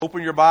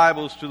Open your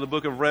Bibles to the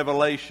book of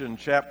Revelation,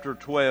 chapter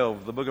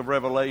 12. The book of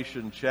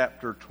Revelation,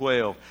 chapter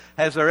 12.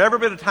 Has there ever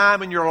been a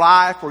time in your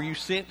life where you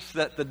sense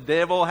that the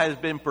devil has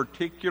been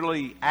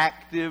particularly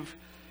active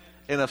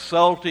in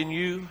assaulting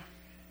you?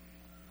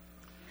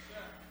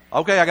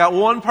 Okay, I got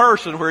one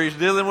person where he's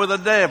dealing with the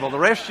devil. The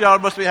rest of y'all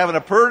must be having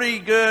a pretty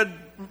good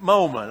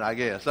moment, I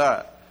guess. All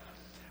right.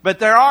 But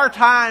there are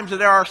times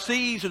and there are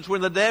seasons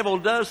when the devil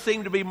does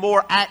seem to be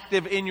more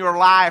active in your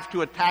life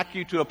to attack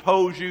you, to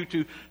oppose you,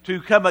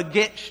 to come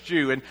against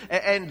you. And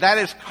that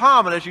is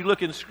common as you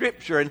look in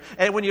Scripture.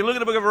 And when you look at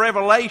the book of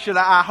Revelation,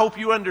 I hope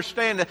you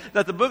understand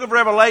that the book of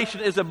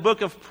Revelation is a book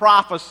of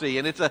prophecy.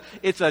 And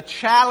it's a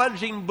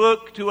challenging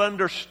book to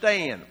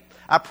understand.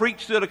 I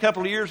preached it a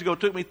couple of years ago.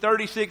 It took me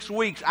 36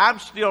 weeks. I'm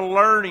still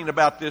learning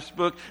about this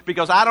book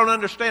because I don't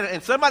understand it.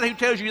 And somebody who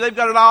tells you they've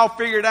got it all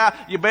figured out,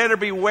 you better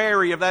be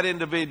wary of that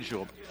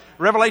individual.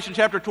 Revelation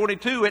chapter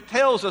 22, it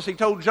tells us, he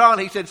told John,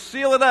 he said,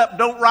 seal it up,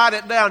 don't write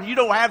it down. You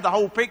don't have the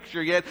whole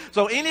picture yet.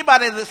 So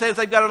anybody that says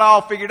they've got it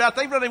all figured out,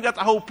 they've not even got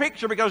the whole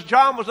picture because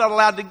John was not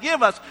allowed to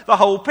give us the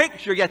whole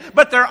picture yet.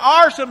 But there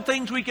are some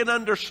things we can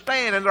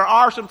understand and there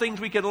are some things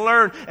we can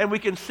learn and we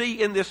can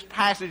see in this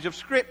passage of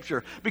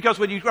Scripture. Because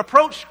when you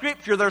approach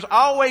Scripture, there's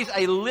always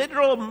a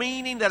literal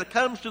meaning that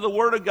comes to the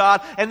Word of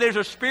God and there's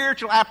a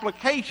spiritual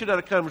application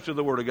that comes to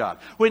the Word of God.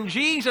 When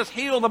Jesus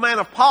healed the man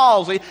of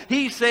palsy,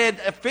 he said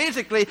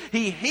physically,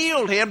 he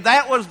healed him.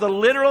 That was the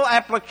literal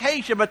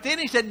application. But then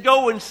he said,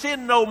 go and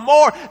sin no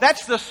more.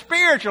 That's the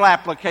spiritual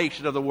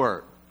application of the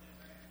word.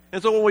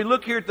 And so when we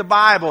look here at the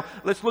Bible,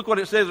 let's look what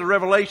it says in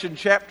Revelation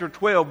chapter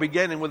 12,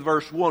 beginning with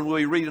verse 1. We'll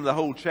be reading the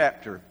whole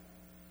chapter.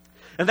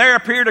 And there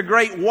appeared a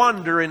great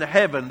wonder in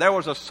heaven. There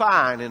was a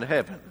sign in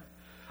heaven.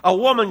 A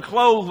woman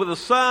clothed with the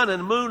sun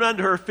and moon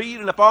under her feet,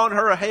 and upon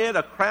her head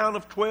a crown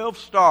of 12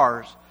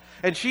 stars.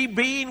 And she,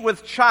 being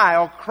with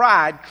child,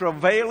 cried,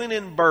 travailing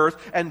in birth,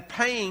 and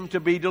pain to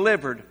be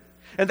delivered.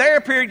 And there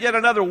appeared yet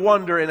another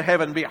wonder in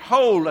heaven.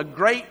 Behold, a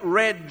great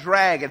red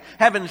dragon,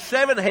 having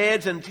 7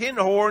 heads and 10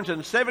 horns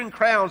and 7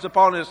 crowns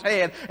upon his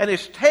head. And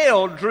his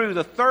tail drew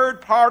the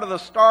third part of the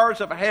stars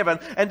of heaven,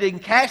 and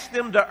did cast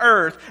them to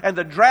earth. And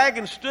the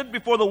dragon stood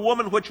before the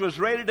woman which was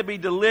ready to be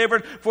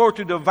delivered, for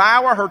to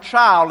devour her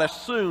child as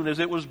soon as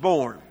it was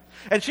born.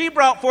 And she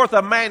brought forth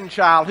a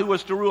man-child who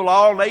was to rule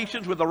all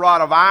nations with a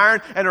rod of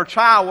iron, and her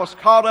child was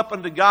caught up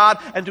unto God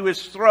and to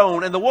his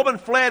throne. And the woman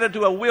fled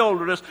into a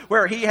wilderness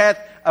where he had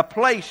a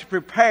place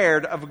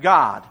prepared of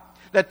God,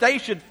 that they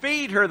should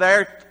feed her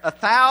there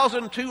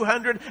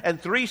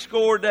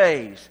 1,260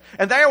 days.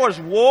 And there was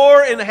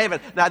war in heaven.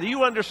 Now, do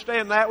you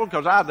understand that one?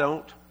 Because I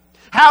don't.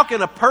 How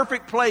can a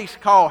perfect place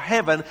called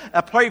heaven,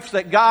 a place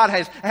that God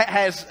has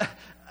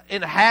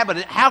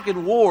inhabited, how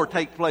can war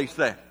take place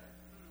there?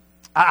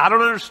 I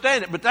don't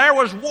understand it, but there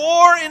was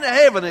war in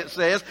heaven, it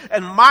says,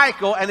 and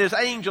Michael and his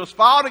angels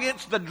fought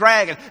against the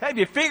dragon. Have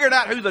you figured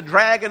out who the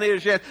dragon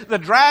is yet? The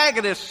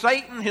dragon is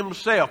Satan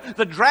himself.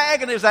 The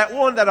dragon is that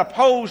one that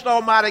opposed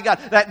Almighty God.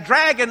 That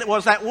dragon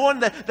was that one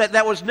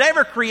that was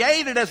never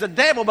created as a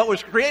devil, but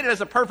was created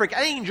as a perfect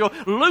angel,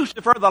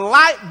 Lucifer, the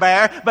light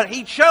bearer, but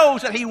he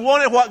chose that he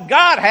wanted what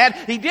God had.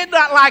 He did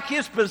not like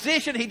his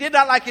position. He did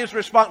not like his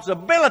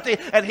responsibility,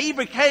 and he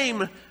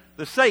became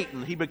the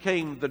Satan. He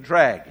became the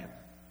dragon.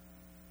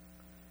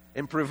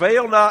 And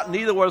prevail not,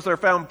 neither was there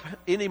found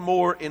any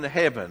more in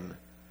heaven.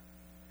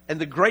 And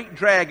the great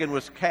dragon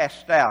was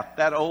cast out,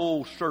 that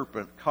old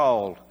serpent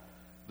called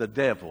the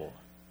devil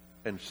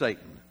and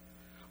Satan,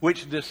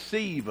 which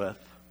deceiveth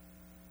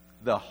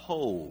the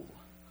whole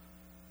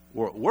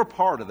world. We're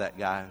part of that,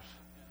 guys.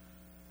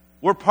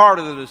 We're part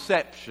of the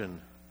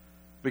deception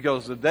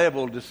because the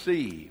devil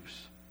deceives.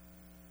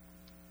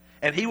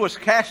 And he was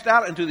cast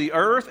out into the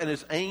earth, and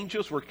his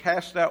angels were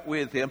cast out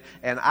with him.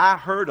 And I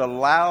heard a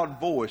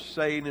loud voice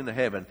saying in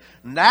heaven,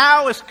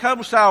 now is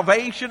come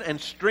salvation and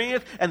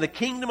strength and the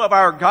kingdom of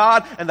our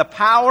God and the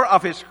power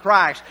of his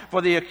Christ.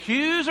 For the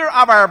accuser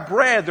of our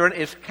brethren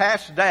is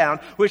cast down,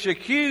 which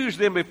accused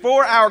them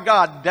before our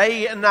God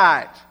day and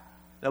night.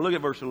 Now look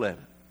at verse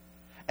 11.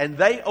 And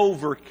they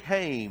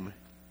overcame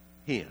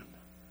him.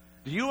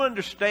 Do you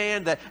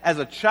understand that as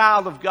a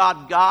child of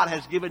God, God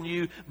has given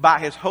you by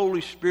his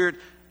Holy Spirit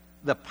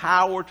the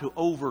power to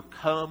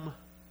overcome?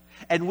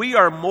 And we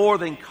are more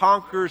than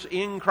conquerors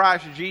in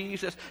Christ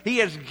Jesus. He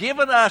has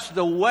given us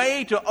the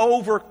way to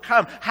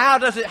overcome. How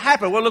does it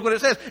happen? Well, look what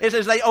it says. It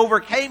says they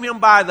overcame him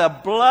by the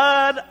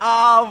blood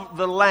of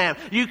the Lamb.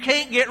 You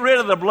can't get rid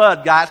of the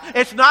blood, guys.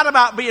 It's not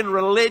about being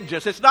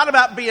religious. It's not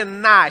about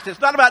being nice. It's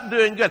not about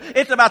doing good.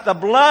 It's about the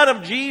blood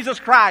of Jesus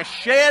Christ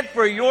shed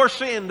for your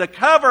sin, to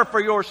cover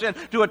for your sin,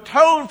 to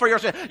atone for your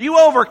sin. You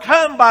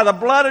overcome by the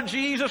blood of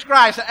Jesus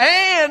Christ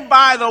and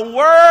by the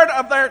word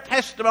of their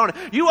testimony.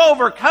 You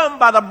overcome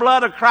by the blood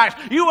of Christ.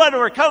 You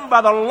overcome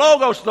by the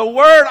Logos, the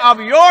word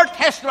of your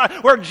testimony,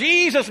 where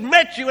Jesus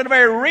met you in a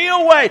very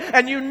real way,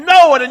 and you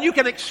know it, and you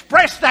can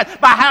express that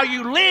by how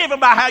you live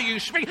and by how you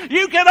speak.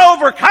 You can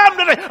overcome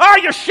today. Are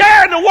you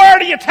sharing the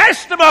word of your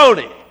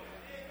testimony?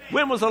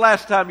 When was the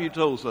last time you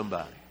told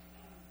somebody?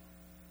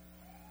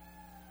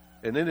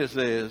 And then it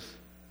says,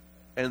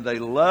 and they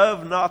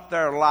love not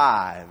their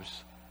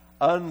lives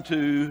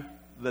unto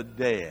the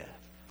death.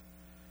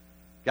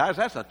 Guys,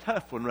 that's a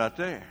tough one right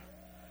there.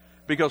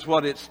 Because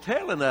what it's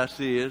telling us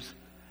is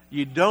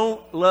you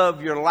don't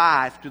love your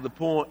life to the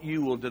point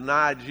you will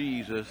deny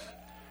Jesus,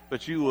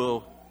 but you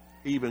will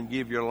even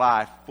give your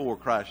life for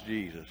Christ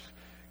Jesus.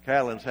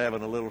 Callan's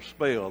having a little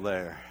spell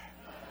there.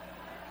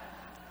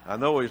 I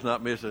know he's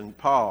not missing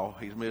Paul.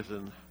 He's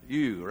missing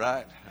you,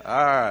 right? All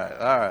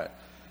right.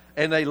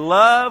 And they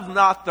love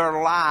not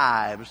their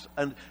lives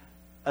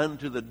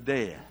unto the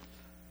death.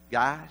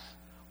 Guys,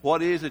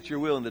 what is it you're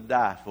willing to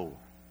die for?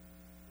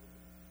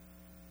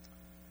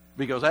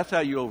 Because that's how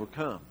you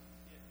overcome.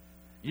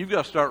 You've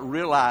got to start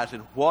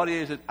realizing, what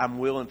is it I'm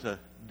willing to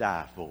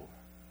die for?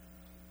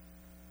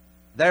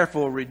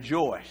 Therefore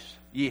rejoice,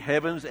 ye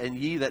heavens, and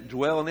ye that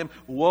dwell in them.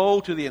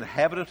 Woe to the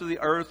inhabitants of the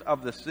earth,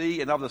 of the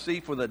sea, and of the sea,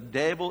 for the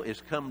devil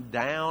is come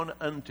down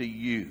unto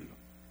you,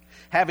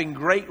 having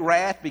great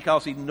wrath,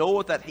 because he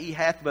knoweth that he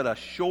hath but a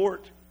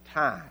short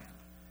time.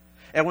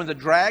 And when the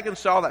dragon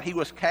saw that he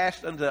was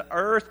cast unto the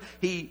earth,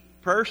 he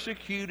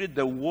persecuted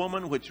the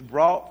woman which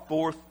brought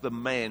forth the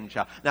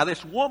man-child. Now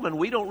this woman,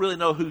 we don't really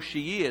know who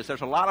she is.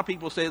 There's a lot of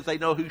people say that they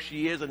know who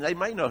she is, and they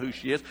may know who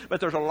she is, but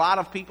there's a lot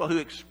of people who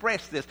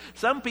express this.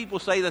 Some people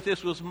say that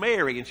this was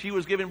Mary, and she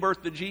was giving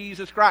birth to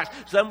Jesus Christ.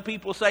 Some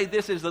people say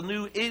this is the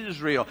new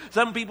Israel.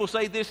 Some people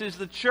say this is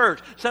the church.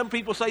 Some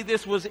people say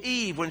this was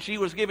Eve when she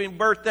was giving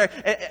birth there,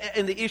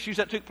 and the issues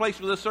that took place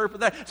with the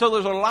serpent there. So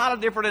there's a lot of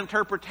different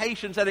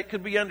interpretations that it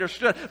could be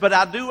understood. But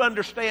I do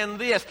understand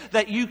this,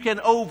 that you can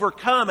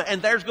overcome it.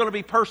 And there's going to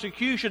be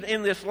persecution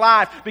in this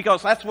life,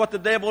 because that's what the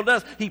devil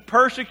does. He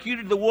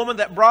persecuted the woman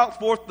that brought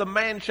forth the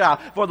man-child.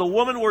 For the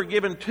woman were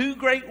given 2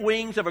 great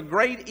wings of a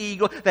great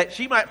eagle, that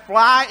she might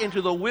fly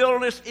into the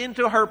wilderness,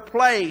 into her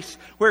place,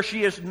 where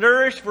she is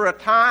nourished for a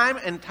time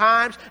and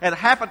times and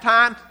half a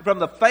time from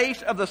the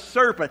face of the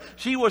serpent.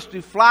 She was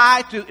to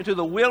fly to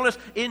the wilderness,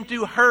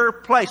 into her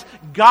place.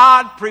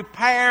 God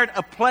prepared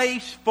a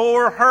place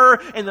for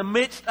her in the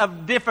midst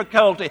of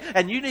difficulty.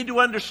 And you need to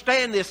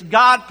understand this.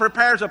 God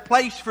prepares a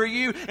place for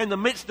you in the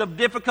midst of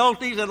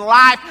difficulties in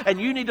life,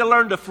 and you need to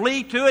learn to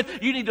flee to it.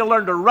 You need to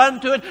learn to run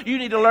to it. You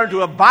need to learn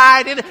to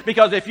abide in it,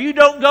 because if you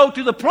don't go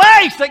to the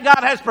place that God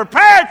has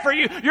prepared for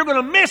you, you're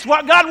going to miss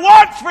what God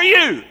wants for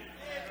you.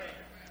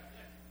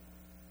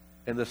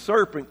 And the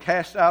serpent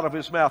cast out of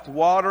his mouth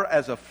water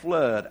as a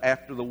flood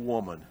after the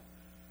woman.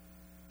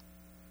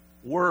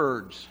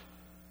 Words.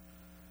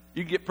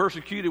 You can get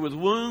persecuted with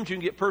wounds. You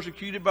can get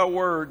persecuted by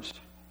words.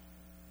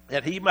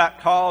 That he might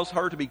cause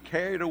her to be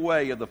carried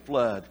away of the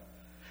flood.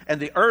 And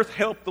the earth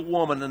helped the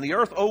woman, and the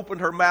earth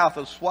opened her mouth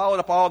and swallowed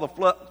up all the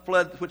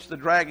flood which the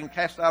dragon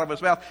cast out of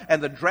his mouth.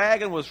 And the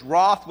dragon was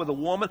wroth with the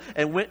woman,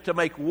 and went to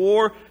make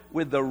war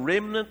with the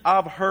remnant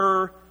of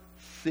her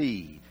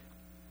seed.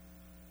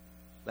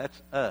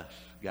 That's us,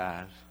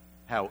 guys,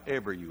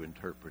 however you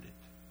interpret it.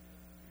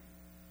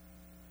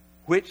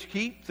 Which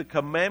keep the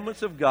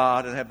commandments of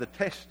God and have the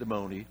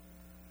testimony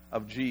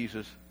of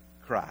Jesus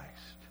Christ.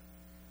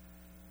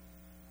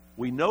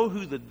 We know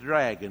who the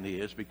dragon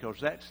is, because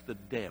that's the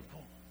devil.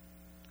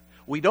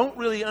 We don't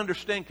really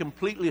understand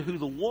completely who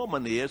the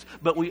woman is,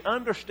 but we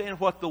understand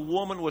what the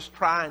woman was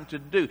trying to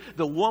do.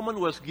 The woman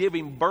was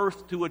giving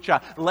birth to a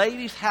child.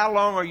 Ladies, how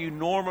long are you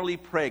normally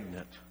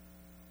pregnant?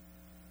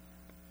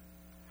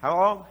 How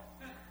long?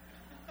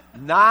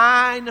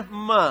 9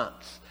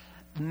 months.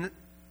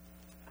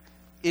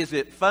 Is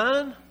it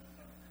fun?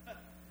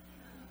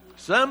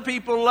 Some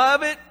people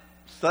love it,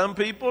 some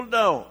people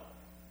don't.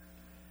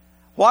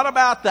 What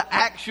about the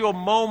actual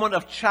moment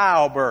of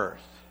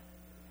childbirth?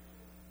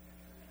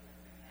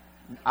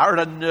 I heard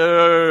a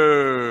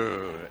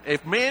no.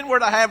 If men were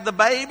to have the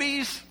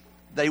babies,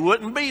 they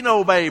wouldn't be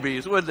no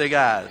babies, would they,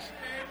 guys?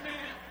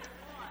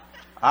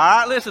 All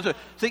right, listen to it.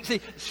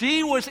 See,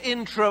 she was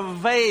in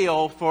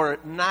travail for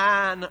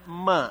 9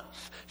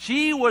 months.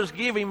 She was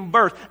giving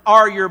birth.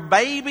 Are your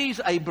babies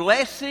a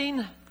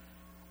blessing?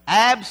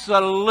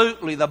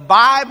 Absolutely. The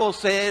Bible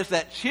says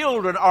that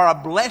children are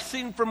a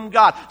blessing from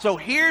God. So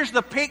here's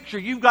the picture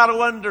you've got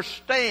to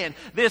understand.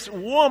 This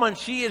woman,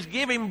 she is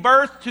giving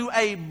birth to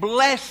a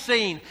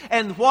blessing.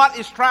 And what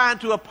is trying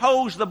to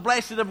oppose the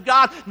blessing of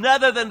God?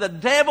 None other than the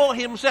devil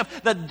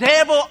himself. The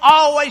devil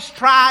always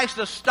tries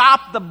to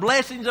stop the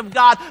blessings of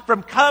God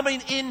from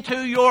coming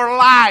into your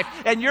life.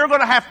 And you're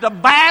going to have to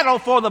battle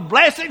for the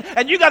blessing,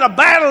 and you've got to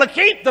battle to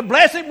keep the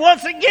blessing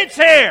once it gets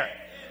here.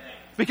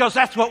 Because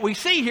that's what we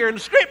see here in the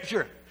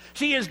Scripture.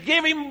 She is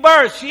giving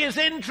birth. She is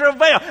in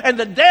travail. And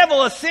the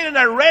devil is sitting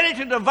there ready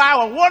to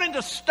devour, wanting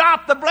to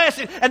stop the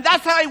blessing. And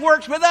that's how he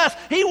works with us.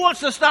 He wants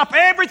to stop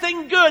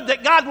everything good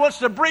that God wants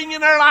to bring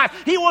in our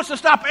life. He wants to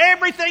stop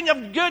everything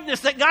of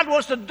goodness that God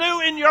wants to do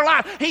in your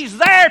life. He's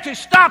there to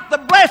stop the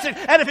blessing.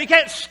 And if he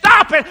can't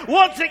stop it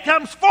once it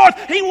comes forth,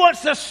 he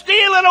wants to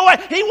steal it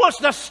away. He wants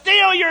to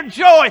steal your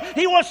joy.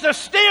 He wants to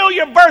steal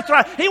your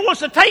birthright. He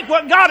wants to take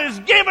what God has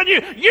given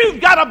you. You've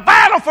got to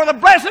battle for the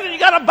blessing, and you've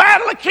got to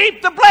battle to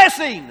keep the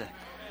blessing.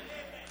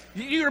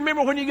 You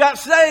remember when you got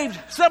saved?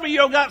 Some of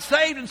you got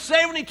saved, and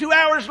 72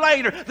 hours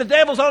later, the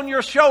devil's on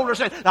your shoulder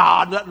saying,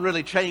 nothing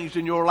really changed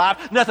in your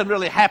life. Nothing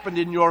really happened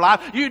in your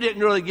life. You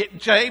didn't really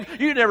get saved.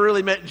 You never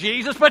really met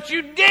Jesus, but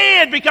you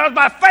did, because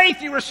by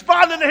faith you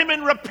responded to him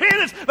in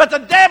repentance. But the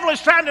devil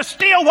is trying to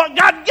steal what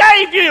God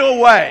gave you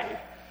away.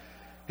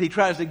 He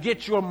tries to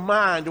get your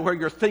mind to where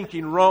you're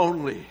thinking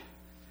wrongly.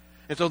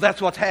 And so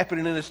that's what's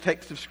happening in this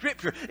text of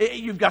Scripture.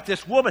 You've got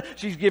this woman,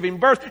 she's giving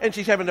birth, and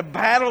she's having to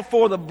battle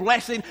for the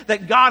blessing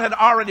that God had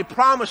already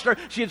promised her.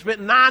 She had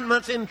spent 9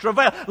 months in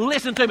travail.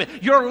 Listen to me,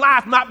 your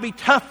life might be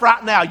tough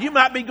right now. You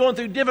might be going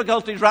through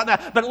difficulties right now.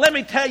 But let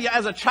me tell you,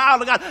 as a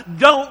child of God,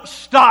 don't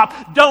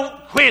stop,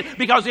 don't quit.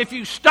 Because if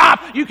you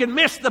stop, you can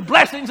miss the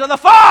blessings of the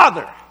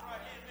Father.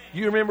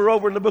 You remember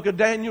over in the book of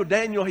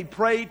Daniel, he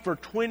prayed for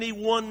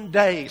 21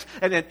 days.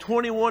 And in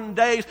 21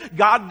 days,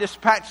 God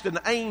dispatched an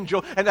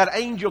angel, and that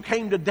angel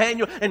came to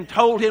Daniel and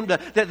told him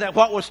that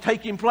what was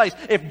taking place.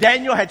 If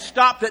Daniel had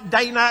stopped at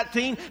day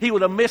 19, he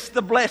would have missed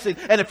the blessing.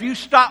 And if you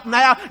stop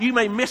now, you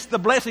may miss the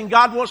blessing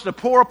God wants to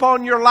pour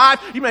upon your life.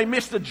 You may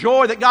miss the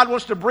joy that God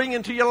wants to bring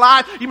into your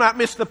life. You might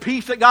miss the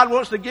peace that God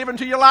wants to give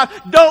into your life.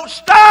 Don't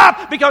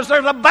stop, because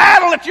there's a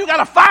battle that you got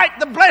to fight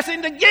the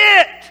blessing to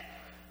get.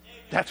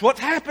 That's what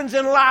happens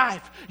in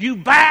life. You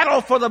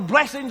battle for the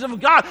blessings of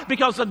God,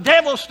 because the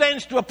devil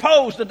stands to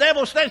oppose. The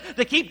devil stands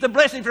to keep the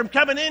blessing from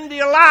coming into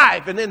your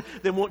life. And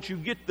then once you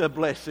get the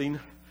blessing,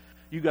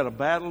 you got to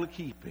battle to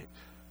keep it.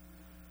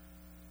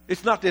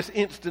 It's not this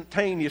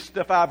instantaneous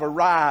stuff, I've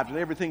arrived and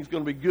everything's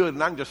going to be good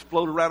and I can just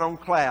float around on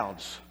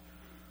clouds.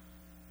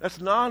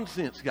 That's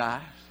nonsense,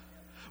 guys.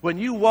 When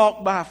you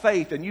walk by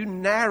faith and you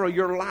narrow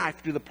your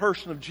life to the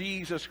person of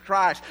Jesus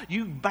Christ,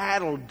 you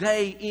battle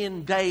day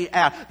in, day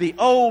out. The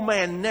old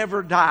man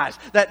never dies.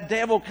 That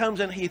devil comes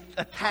and he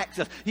attacks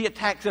us. He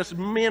attacks us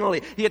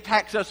mentally. He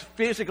attacks us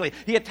physically.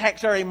 He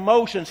attacks our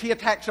emotions. He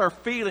attacks our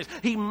feelings.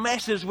 He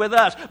messes with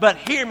us. But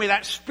hear me,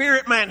 that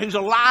spirit man who's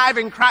alive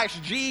in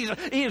Christ Jesus,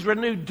 he is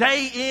renewed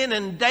day in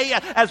and day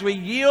out as we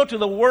yield to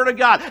the Word of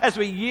God, as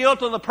we yield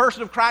to the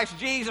person of Christ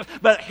Jesus.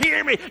 But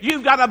hear me,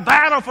 you've got to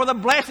battle for the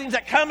blessings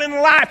that come in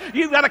life.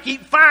 You've got to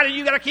keep fighting.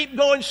 You've got to keep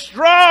going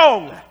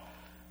strong.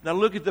 Now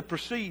look at the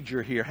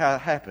procedure here, how it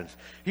happens.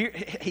 Here,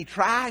 he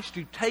tries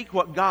to take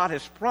what God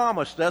has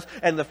promised us,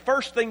 and the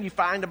first thing you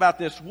find about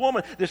this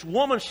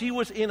woman, she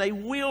was in a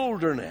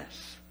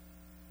wilderness.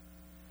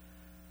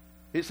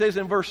 It says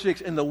in verse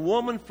 6, and the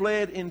woman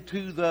fled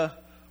into the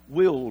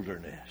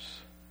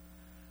wilderness.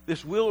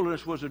 This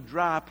wilderness was a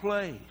dry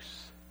place.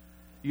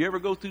 You ever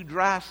go through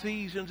dry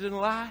seasons in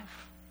life?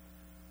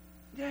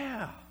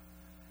 Yeah.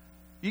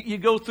 You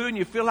go through and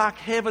you feel like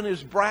heaven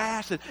is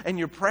brass and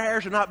your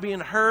prayers are not being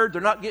heard.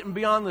 They're not getting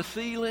beyond the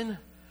ceiling.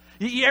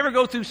 You ever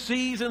go through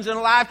seasons in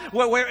life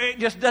where it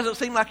just doesn't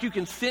seem like you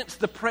can sense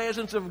the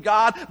presence of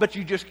God, but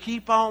you just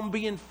keep on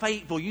being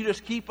faithful. You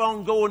just keep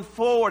on going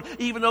forward,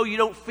 even though you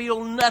don't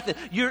feel nothing.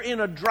 You're in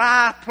a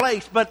dry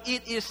place, but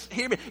it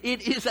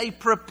is a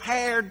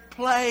prepared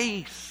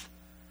place.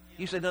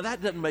 You say, no,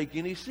 that doesn't make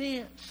any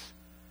sense.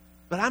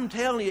 But I'm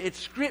telling you, it's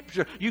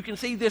Scripture. You can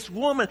see this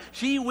woman,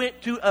 she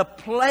went to a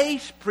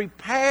place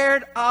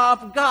prepared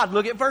of God.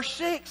 Look at verse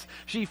 6.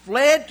 She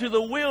fled to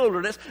the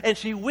wilderness, and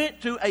she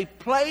went to a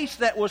place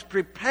that was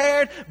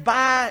prepared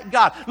by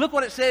God. Look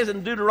what it says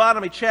in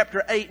Deuteronomy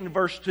chapter 8 and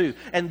verse 2.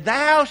 And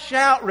thou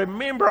shalt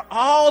remember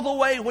all the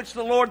way which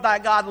the Lord thy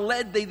God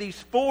led thee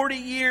these 40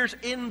 years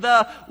in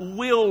the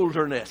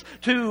wilderness,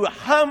 to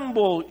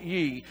humble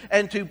ye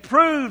and to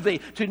prove thee,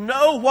 to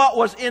know what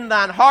was in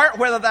thine heart,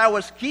 whether thou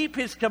wouldst keep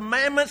his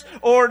commandments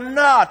or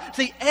not.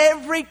 See,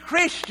 every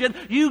Christian,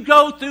 you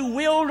go through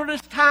wilderness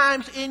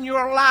times in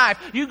your life.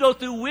 You go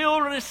through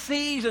wilderness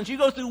seasons. You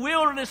go through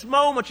wilderness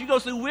moments. You go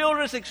through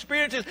wilderness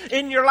experiences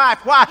in your life.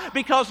 Why?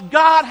 Because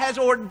God has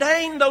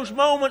ordained those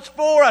moments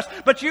for us.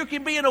 But you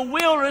can be in a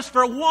wilderness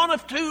for one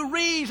of two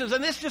reasons.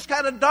 And this just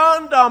kind of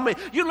dawned on me.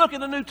 You look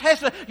in the New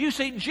Testament, you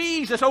see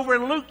Jesus over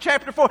in Luke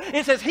chapter 4.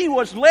 It says he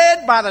was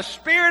led by the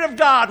Spirit of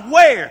God.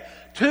 Where?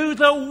 To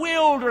the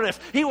wilderness.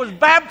 He was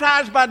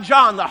baptized by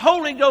John. The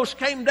Holy Ghost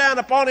came down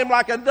upon him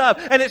like a dove.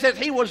 And it says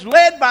he was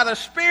led by the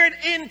Spirit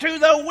into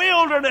the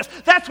wilderness.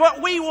 That's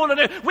what we want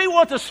to do. We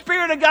want the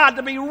Spirit of God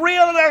to be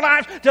real in our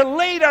lives, to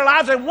lead our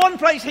lives. And one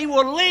place he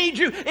will lead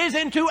you is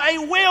into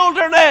a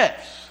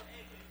wilderness.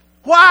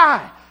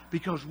 Why?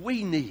 Because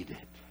we need it.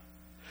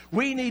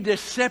 We need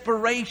this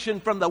separation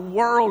from the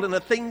world and the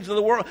things of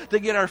the world to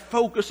get our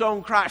focus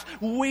on Christ.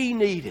 We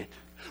need it.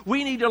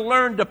 We need to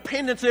learn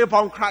dependency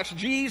upon Christ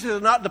Jesus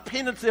and not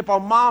dependency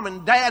upon mom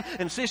and dad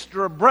and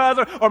sister or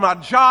brother or my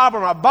job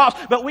or my boss.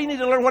 But we need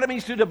to learn what it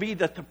means to be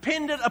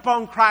dependent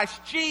upon Christ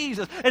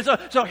Jesus. And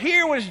so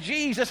here was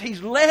Jesus.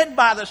 He's led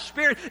by the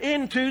Spirit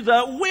into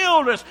the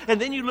wilderness. And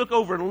then you look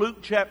over in Luke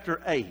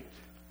chapter 8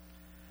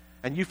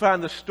 and you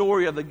find the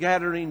story of the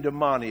Gadarene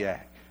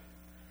demoniac.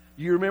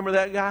 You remember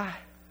that guy?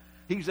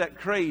 He's that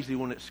crazy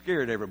one that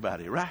scared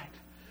everybody, right?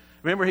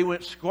 Remember he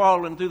went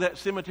squalling through that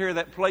cemetery,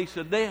 that place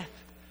of death?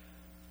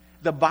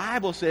 The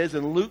Bible says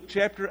in Luke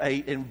chapter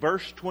 8 in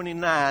verse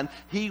 29,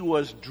 he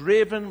was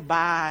driven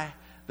by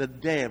the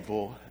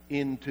devil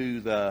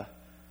into the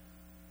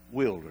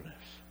wilderness.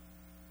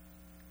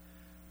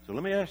 So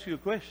let me ask you a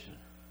question.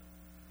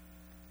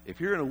 If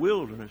you're in a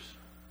wilderness,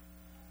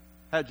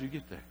 how'd you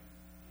get there?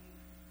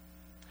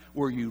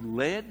 Were you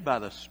led by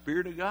the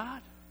Spirit of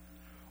God,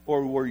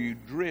 or were you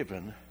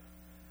driven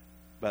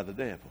by the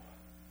devil?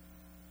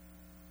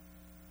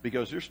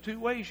 Because there's two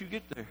ways you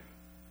get there.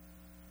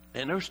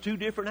 And there's two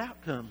different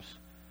outcomes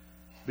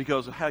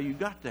because of how you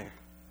got there.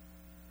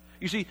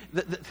 You see,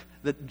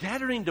 the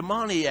Gadarene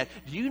demoniac,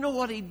 do you know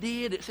what he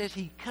did? It says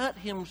he cut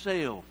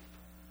himself.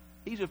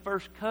 He's the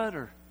first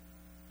cutter.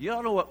 You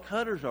all know what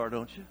cutters are,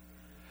 don't you?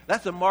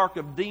 That's a mark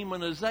of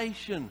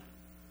demonization.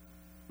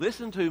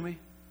 Listen to me.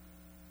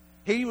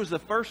 He was the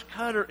first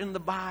cutter in the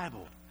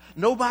Bible.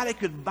 Nobody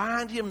could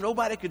bind him.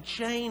 Nobody could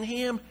chain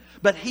him.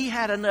 But he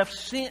had enough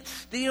sense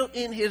still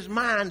in his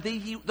mind,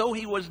 though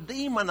he was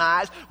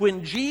demonized.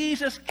 When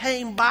Jesus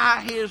came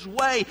by his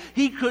way,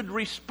 he could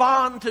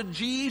respond to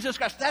Jesus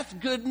Christ. That's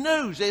good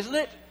news, isn't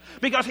it?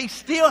 Because he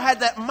still had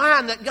that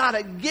mind that God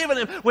had given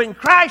him. When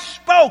Christ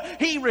spoke,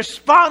 he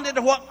responded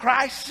to what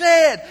Christ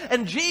said.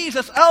 And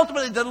Jesus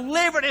ultimately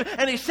delivered him,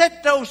 and he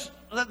set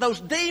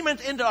those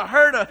demons into a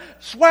herd of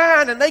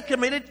swine, and they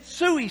committed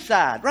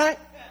suicide, right?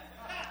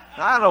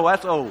 I know,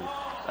 that's old.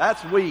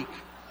 That's weak.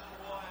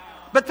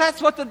 But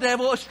that's what the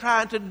devil is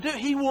trying to do.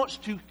 He wants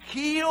to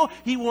kill.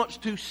 He wants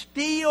to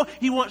steal.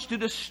 He wants to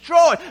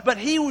destroy. But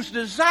his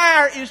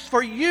desire is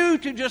for you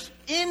to just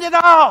end it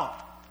all.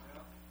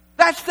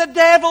 That's the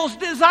devil's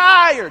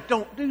desire.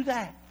 Don't do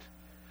that.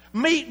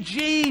 Meet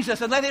Jesus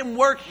and let him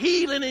work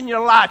healing in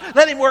your life.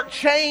 Let him work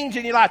change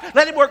in your life.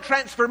 Let him work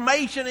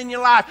transformation in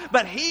your life.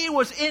 But he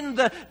was in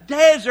the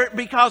desert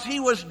because he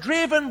was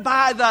driven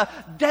by the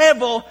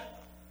devil.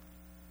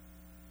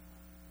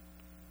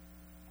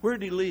 Where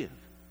did he live?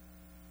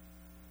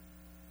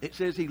 It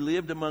says he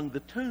lived among the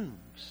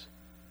tombs.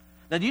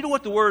 Now, do you know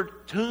what the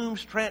word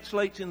tombs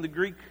translates in the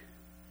Greek?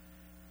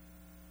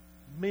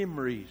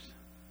 Memories.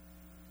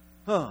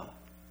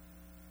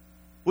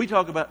 We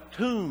talk about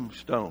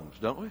tombstones,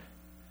 don't we?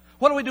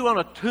 What do we do on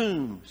a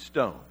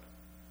tombstone?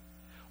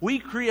 We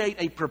create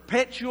a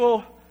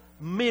perpetual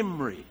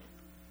memory.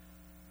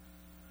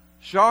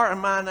 Shar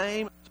and my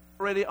name is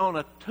already on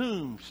a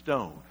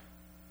tombstone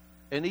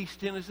in East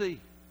Tennessee.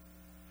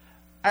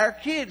 Our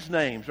kids'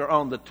 names are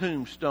on the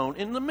tombstone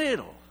in the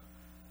middle.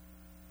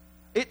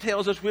 It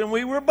tells us when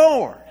we were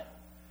born.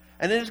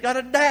 And then it's got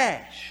a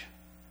dash.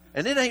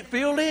 And it ain't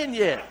filled in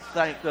yet,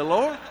 thank the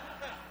Lord.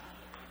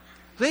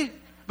 See?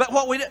 But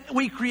what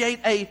we create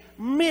a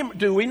memory,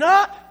 do we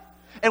not?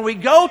 And we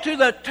go to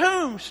the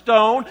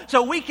tombstone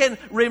so we can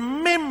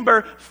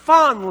remember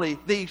fondly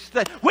these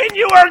things. When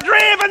you are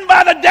driven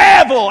by the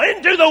devil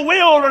into the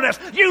wilderness,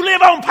 you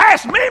live on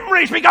past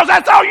memories because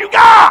that's all you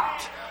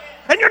got.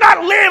 And you're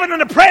not living in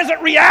the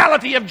present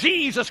reality of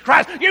Jesus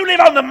Christ. You live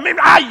on the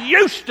memory. I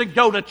used to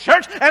go to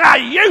church, and I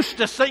used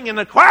to sing in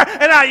the choir,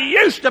 and I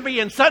used to be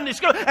in Sunday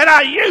school, and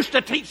I used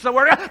to teach the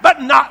Word,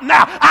 but not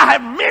now. I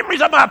have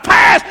memories of my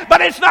past,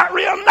 but it's not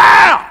real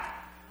now.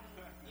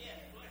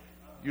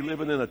 You're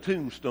living in a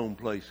tombstone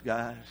place,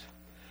 guys.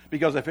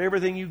 Because if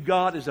everything you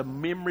got is a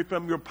memory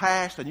from your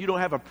past and you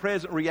don't have a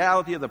present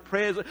reality of the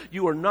present,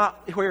 you are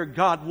not where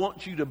God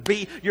wants you to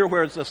be. You're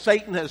where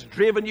Satan has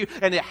driven you.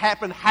 And it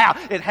happened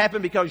how? It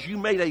happened because you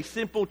made a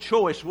simple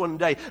choice one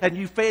day and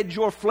you fed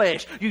your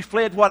flesh. You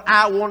fled what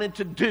I wanted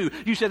to do.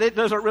 You said it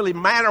doesn't really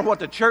matter what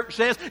the church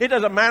says. It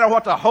doesn't matter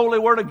what the Holy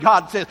Word of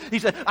God says. He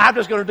said, I'm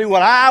just going to do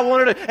what I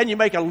want to do. And you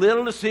make a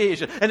little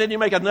decision. And then you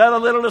make another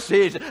little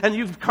decision. And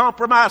you've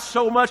compromised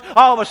so much.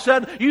 All of a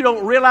sudden, you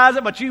don't realize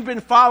it, but you've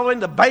been following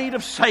the bait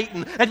of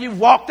Satan, and you've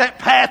walked that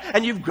path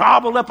and you've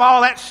gobbled up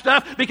all that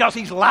stuff because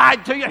he's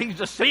lied to you, he's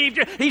deceived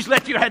you, he's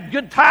let you have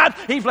good times,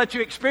 he's let you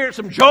experience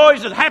some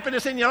joys and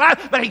happiness in your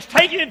life, but he's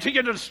taken you to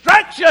your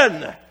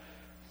destruction.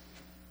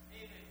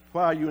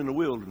 Why are you in the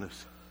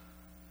wilderness?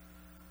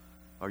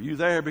 Are you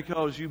there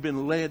because you've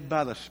been led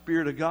by the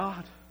Spirit of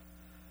God?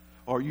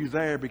 Or are you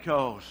there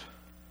because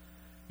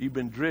you've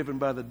been driven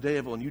by the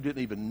devil and you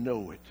didn't even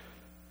know it?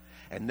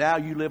 And now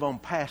you live on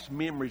past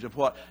memories of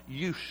what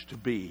used to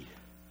be.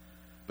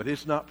 But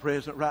it's not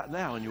present right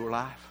now in your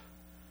life.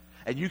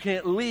 And you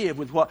can't live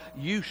with what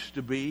used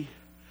to be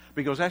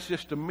because that's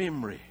just a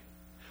memory.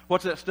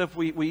 What's that stuff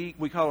we eat?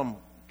 We call them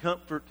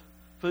comfort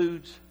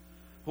foods.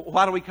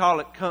 Why do we call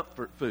it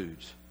comfort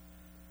foods?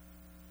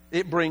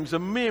 It brings a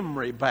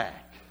memory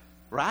back,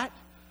 right?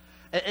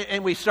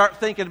 And we start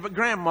thinking of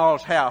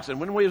Grandma's house and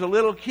when we was a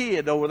little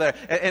kid over there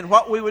and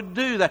what we would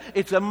do there.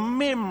 It's a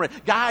memory.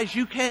 Guys,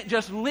 you can't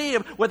just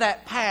live with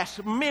that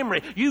past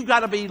memory. You've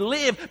got to be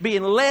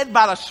being led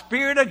by the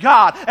Spirit of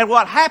God. And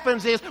what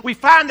happens is we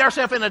find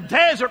ourselves in a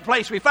desert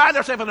place. We find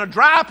ourselves in a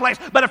dry place.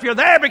 But if you're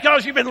there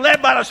because you've been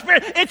led by the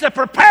Spirit, it's a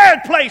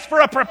prepared place for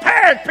a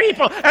prepared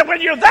people. And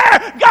when you're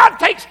there, God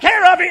takes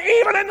care of you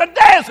even in the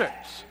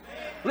deserts.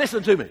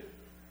 Listen to me.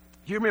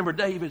 You remember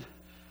David?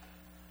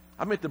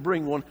 I meant to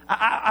bring one.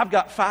 I've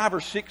got 5 or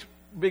 6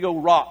 big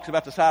old rocks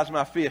about the size of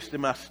my fist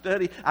in my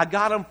study. I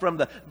got them from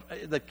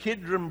the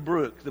Kidron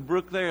Brook, the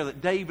brook there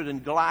that David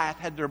and Goliath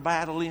had their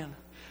battle in.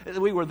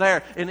 We were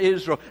there in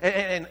Israel,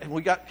 and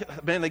we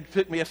got, man, they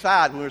took me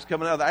aside when we was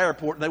coming out of the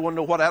airport, and they wanted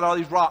to know what I had all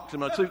these rocks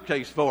in my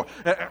suitcase for.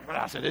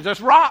 I said, it's just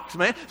rocks,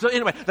 man. So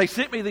anyway, they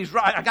sent me these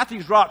rocks. I got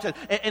these rocks,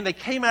 and they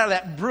came out of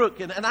that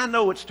brook, and I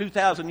know it's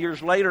 2,000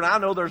 years later, and I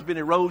know there's been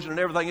erosion and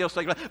everything else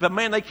taking place, but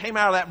man, they came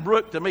out of that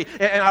brook to me,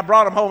 and I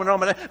brought them home and all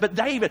my. But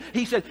David,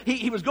 he said,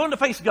 he was going to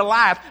face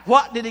Goliath.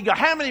 What did he go?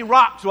 How many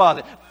rocks was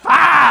it?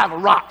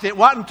 5 rocks. It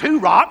wasn't 2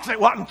 rocks. It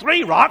wasn't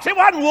 3 rocks. It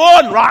wasn't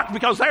 1 rock,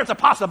 because there's a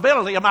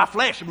possibility of my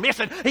flesh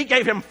missing. He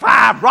gave him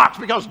 5 rocks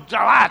because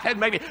Goliath had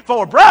maybe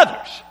 4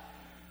 brothers.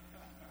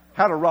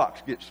 How do rocks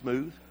get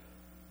smooth?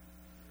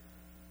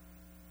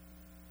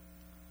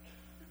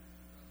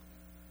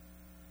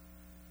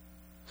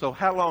 So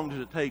how long does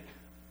it take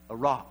a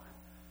rock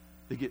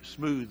to get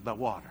smooth by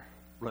water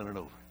running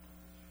over it?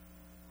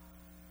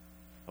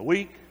 A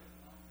week?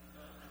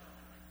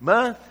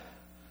 Month?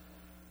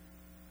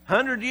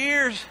 100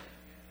 years?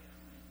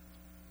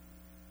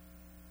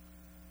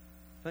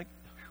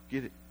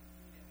 Get it?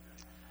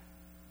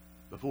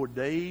 Before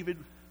David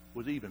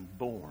was even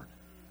born.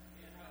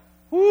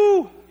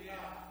 Woo!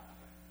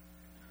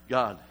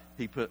 God,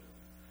 he put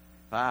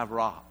 5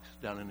 rocks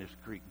down in this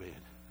creek bed.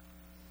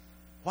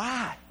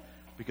 Why?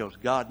 Because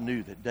God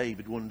knew that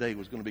David one day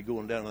was going to be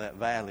going down to that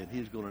valley, and he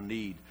was going to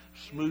need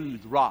smooth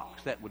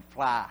rocks that would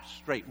fly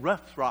straight.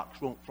 Rough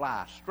rocks won't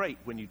fly straight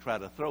when you try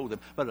to throw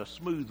them, but a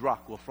smooth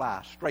rock will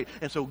fly straight.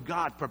 And so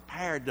God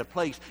prepared the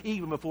place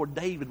even before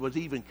David was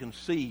even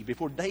conceived,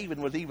 before David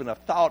was even a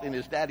thought in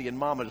his daddy and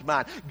mama's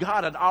mind.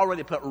 God had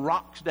already put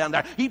rocks down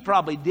there. He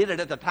probably did it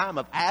at the time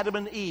of Adam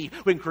and Eve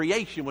when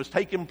creation was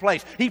taking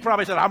place. He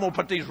probably said, I'm going to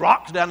put these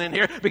rocks down in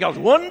here because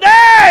one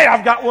day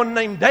I've got one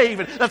named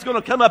David that's going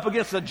to come up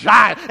against a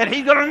giant, and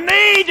he's going to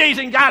need these.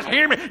 And guys,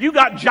 hear me. You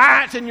got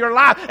giants in your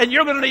life, and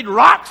you're going to need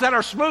rocks that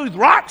are smooth,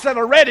 rocks that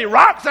are ready,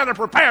 rocks that are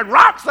prepared,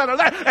 rocks that are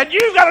there. And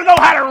you've got to know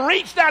how to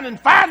reach down and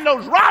find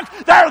those rocks.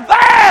 They're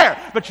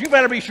there. But you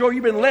better be sure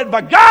you've been led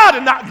by God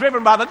and not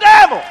driven by the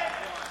devil.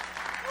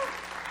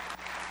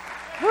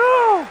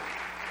 Whew.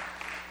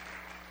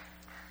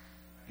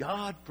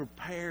 God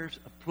prepares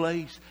a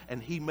place,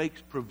 and he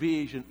makes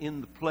provision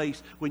in the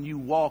place when you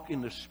walk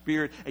in the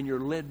Spirit and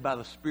you're led by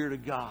the Spirit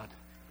of God.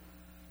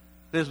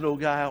 There's an old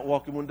guy out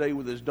walking one day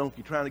with his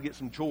donkey trying to get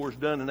some chores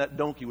done, and that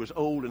donkey was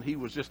old, and he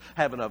was just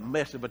having a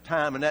mess of a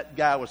time, and that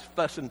guy was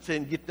fussing,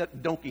 saying, get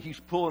that donkey. He's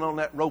pulling on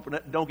that rope, and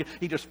that donkey,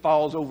 he just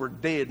falls over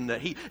dead, and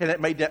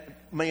that made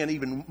that man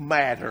even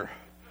madder.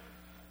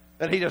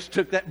 And he just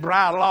took that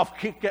bridle off,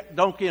 kicked that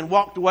donkey, and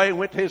walked away and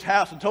went to his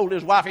house and told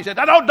his wife, he said,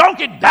 that old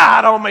donkey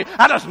died on me.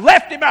 I just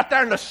left him out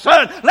there in the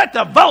sun. Let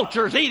the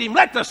vultures eat him.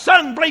 Let the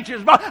sun bleach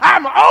his bone.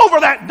 I'm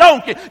over that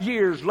donkey.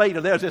 Years later,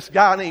 there's this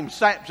guy named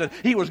Samson.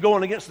 He was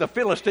going against the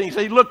Philistines.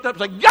 He looked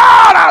up and said,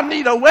 God, I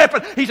need a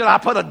weapon. He said, I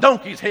put a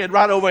donkey's head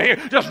right over here.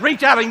 Just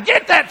reach out and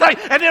get that thing,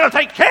 and it'll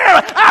take care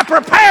of it. I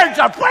prepared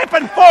a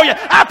weapon for you.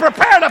 I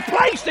prepared a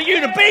place for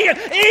you to be in,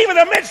 even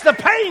amidst the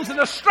pains and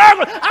the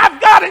struggle. I've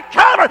got it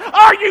covered.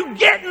 Are you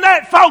getting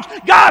that, folks?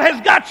 God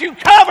has got you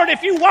covered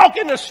if you walk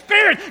in the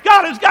Spirit.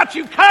 God has got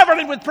you covered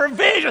and with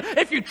provision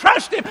if you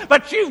trust him.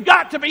 But you've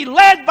got to be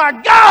led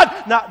by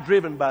God, not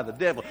driven by the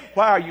devil.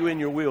 Why are you in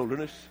your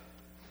wilderness?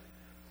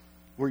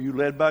 Were you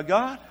led by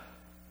God?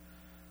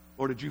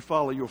 Or did you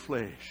follow your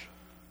flesh?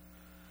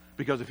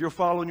 Because if you're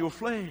following your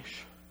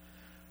flesh,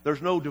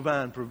 there's no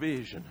divine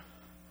provision.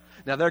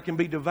 Now, there can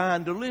be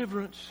divine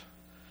deliverance.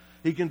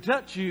 He can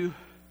touch you,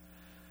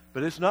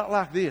 but it's not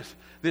like this.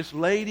 This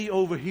lady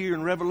over here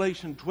in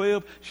Revelation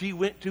 12, she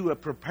went to a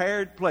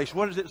prepared place.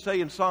 What does it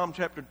say in Psalm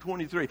chapter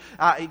 23?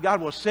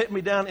 God will set me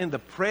down in the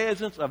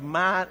presence of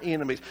mine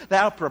enemies.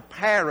 Thou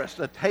preparest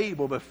a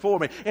table before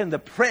me.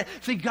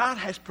 See, God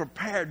has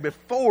prepared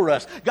before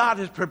us. God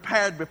has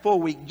prepared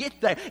before we get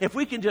there. If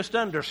we can just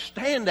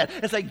understand that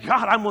and say,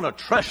 God, I'm going to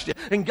trust you.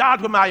 And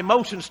God, when my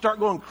emotions start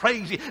going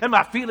crazy and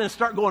my feelings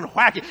start going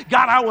wacky,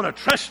 God, I want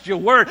to trust your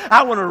word.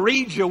 I want to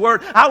read your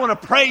word. I want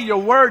to pray your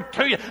word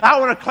to you. I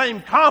want to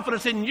claim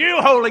confidence in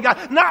you, Holy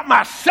God, not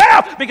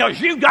myself,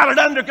 because you got it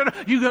under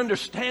control. You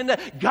understand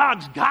that?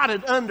 God's got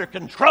it under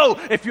control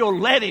if you'll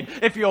let him,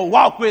 if you'll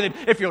walk with him,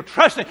 if you'll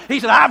trust him. He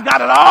said, I've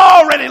got it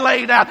already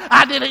laid out.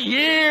 I did it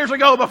years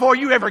ago before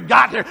you ever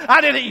got here.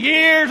 I did it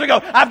years ago.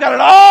 I've got it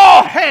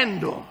all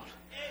handled.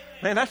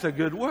 Man, that's a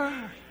good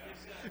word.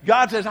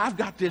 God says, I've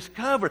got this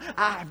covered.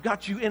 I've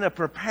got you in a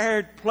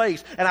prepared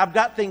place. And I've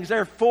got things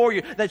there for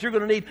you that you're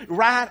going to need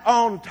right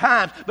on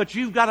time. But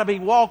you've got to be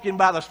walking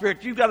by the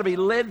Spirit. You've got to be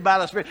led by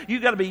the Spirit.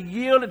 You've got to be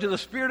yielded to the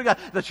Spirit of God.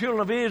 The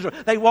children of Israel,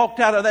 they walked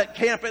out of that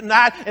camp at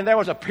night, and there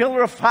was a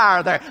pillar of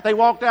fire there. They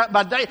walked out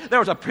by day. There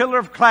was a pillar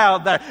of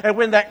cloud there. And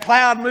when that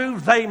cloud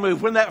moved, they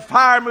moved. When that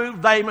fire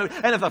moved, they moved.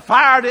 And if the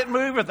fire didn't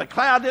move, if the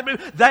cloud didn't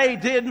move, they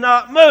did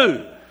not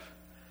move.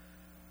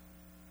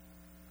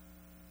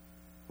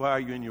 Why are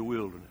you in your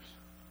wilderness?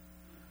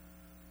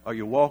 Are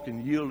you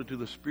walking yielded to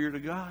the Spirit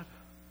of God?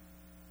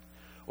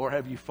 Or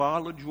have you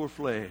followed your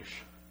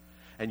flesh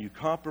and you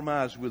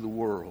compromise with the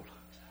world,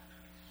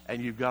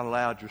 and you've got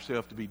allowed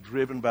yourself to be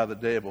driven by the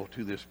devil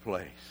to this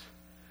place.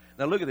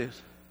 Now look at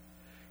this.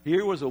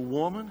 Here was a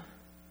woman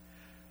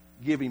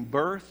giving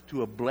birth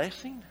to a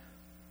blessing.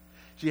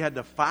 She had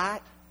to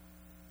fight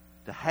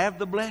to have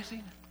the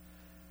blessing.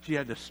 She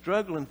had to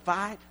struggle and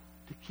fight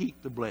to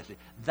keep the blessing.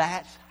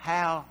 That's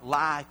how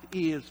life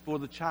is for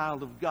the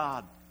child of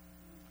God.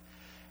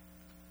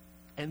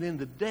 And then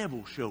the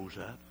devil shows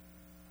up,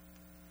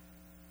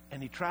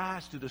 and he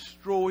tries to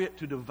destroy it,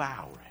 to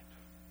devour it.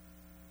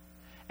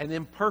 And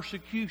then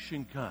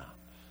persecution comes.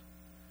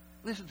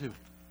 Listen to me.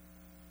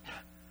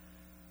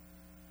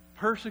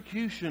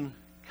 Persecution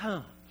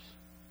comes.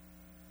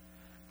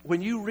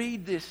 When you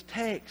read this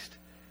text,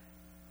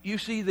 you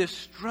see this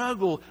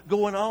struggle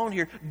going on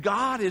here.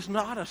 God is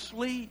not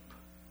asleep.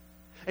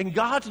 And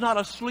God's not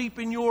asleep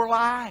in your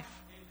life.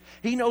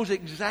 He knows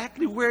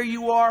exactly where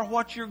you are,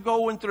 what you're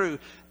going through.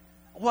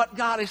 What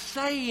God is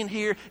saying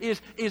here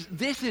is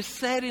this is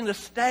setting the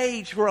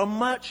stage for a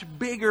much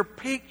bigger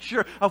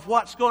picture of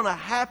what's going to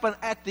happen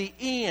at the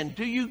end.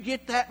 Do you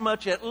get that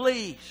much at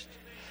least?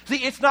 See,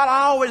 it's not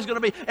always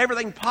going to be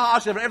everything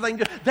positive and everything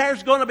good.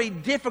 There's going to be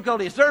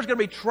difficulties. There's going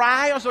to be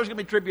trials. There's going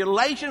to be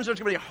tribulations. There's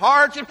going to be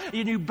hardship.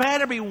 And you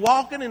better be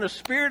walking in the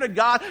Spirit of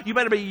God. You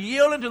better be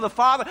yielding to the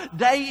Father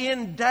day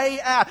in, day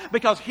out.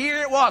 Because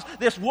here it was.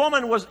 This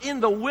woman was in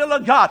the will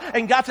of God.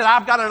 And God said,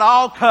 I've got it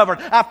all covered.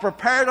 I've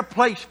prepared a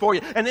place for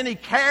you. And then He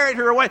carried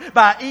her away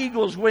by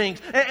eagle's wings.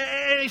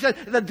 And He said,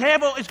 the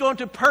devil is going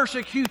to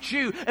persecute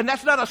you. And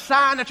that's not a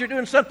sign that you're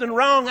doing something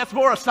wrong. That's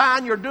more a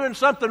sign you're doing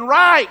something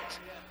right.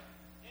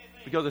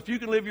 Because if you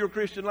can live your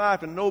Christian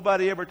life and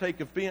nobody ever take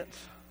offense,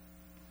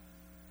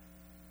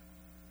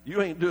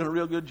 you ain't doing a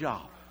real good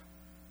job.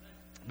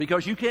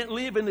 Because you can't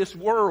live in this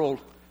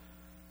world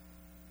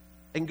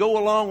and go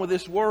along with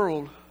this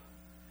world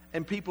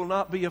and people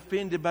not be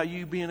offended by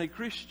you being a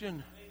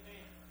Christian.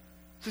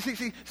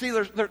 See,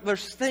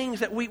 there's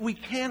things that we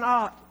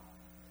cannot.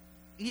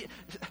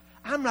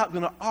 I'm not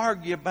going to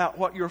argue about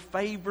what your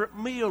favorite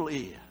meal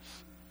is.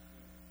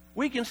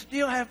 We can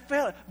still have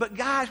fellowship. But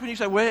guys, when you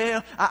say,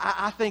 well,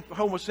 I think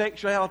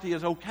homosexuality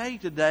is okay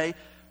today,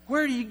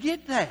 where do you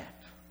get that?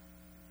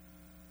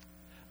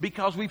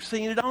 Because we've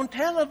seen it on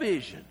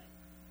television.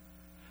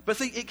 But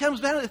see, it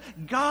comes down to this.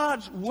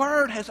 God's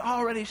Word has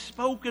already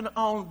spoken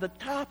on the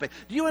topic.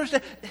 Do you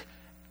understand?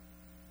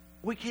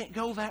 We can't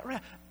go that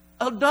route.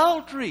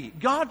 Adultery.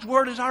 God's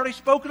Word has already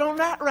spoken on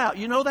that route.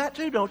 You know that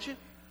too, don't you?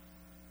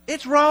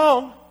 It's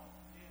wrong.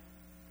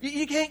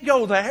 You can't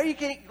go there. You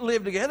can't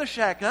live together,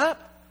 shack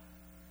up.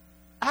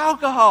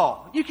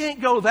 Alcohol. You can't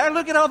go there.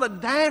 Look at all the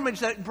damage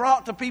that it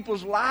brought to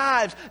people's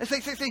lives. And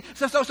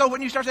so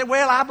when you start saying,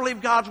 well, I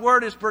believe God's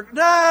Word is...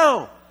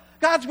 No!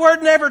 God's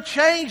Word never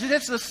changes.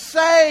 It's the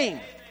same.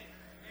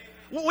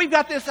 We've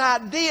got this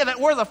idea that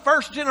we're the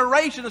first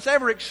generation that's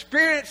ever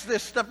experienced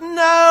this stuff.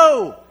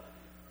 No!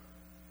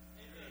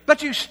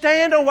 But you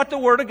stand on what the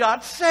Word of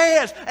God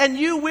says, and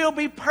you will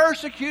be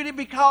persecuted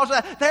because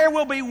there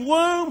will be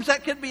wounds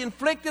that can be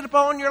inflicted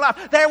upon your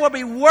life. There will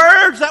be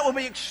words that will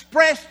be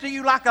expressed to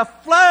you like a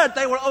flood.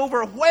 They will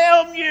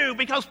overwhelm you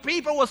because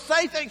people will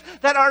say things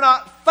that are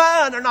not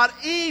fun, are not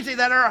easy,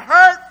 that are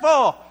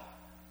hurtful.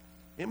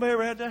 Anybody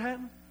ever had that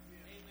happen?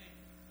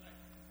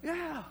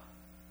 Yeah.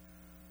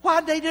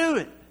 Why'd they do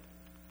it?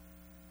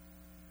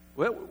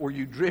 Well, were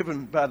you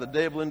driven by the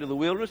devil into the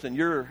wilderness and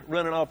you're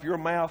running off your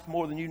mouth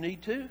more than you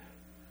need to?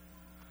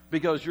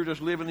 Because you're just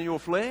living in your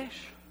flesh?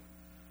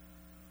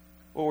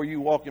 Or are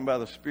you walking by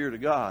the Spirit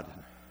of God?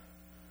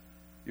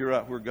 You're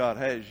right where God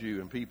has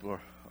you and people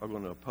are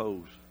going to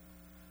oppose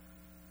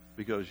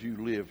because you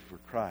live for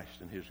Christ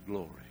and His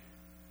glory.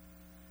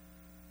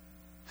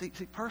 See,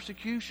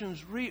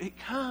 persecution's real. It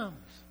comes.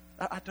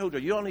 I told you,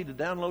 you all need to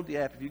download the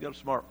app if you've got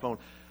a smartphone.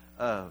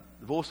 The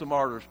Voice of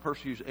Martyrs,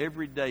 persecution.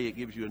 Every day it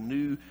gives you a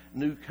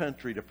new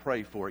country to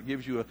pray for. It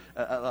gives you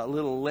a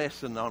little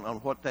lesson on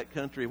what that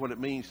country, what it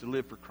means to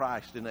live for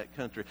Christ in that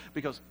country.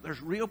 Because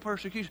there's real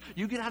persecution.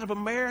 You get out of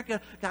America,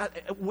 God,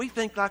 we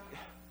think like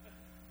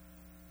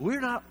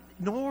we're not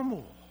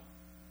normal.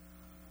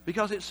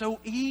 Because it's so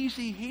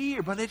easy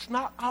here, but it's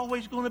not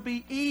always going to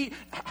be easy.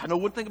 I know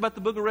one thing about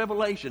the book of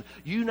Revelation.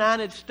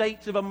 United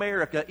States of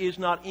America is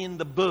not in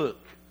the book.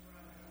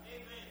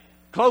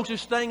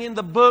 Closest thing in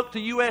the book to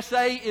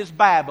USA is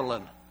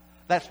Babylon.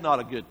 That's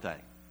not a good thing.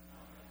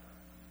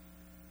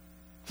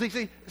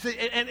 See,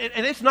 and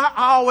it's not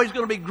always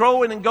going to be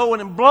growing and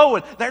going and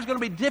blowing. There's going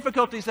to be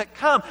difficulties that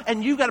come,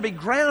 and you've got to be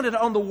grounded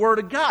on the Word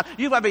of God.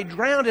 You've got to be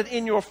grounded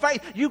in your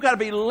faith. You've got to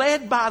be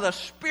led by the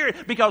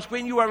Spirit, because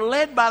when you are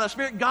led by the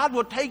Spirit, God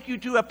will take you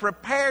to a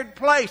prepared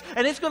place,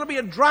 and it's going to be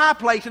a dry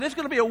place, and it's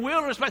going to be a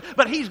wilderness place,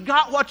 but He's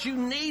got what you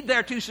need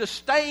there to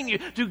sustain you,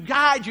 to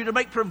guide you, to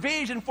make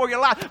provision for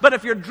your life. But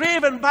if you're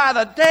driven by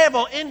the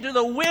devil into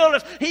the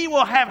wilderness, he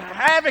will have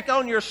havoc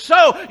on your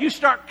soul. You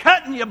start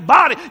cutting your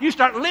body. You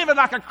start living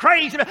like a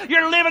crazy man.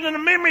 You're living in the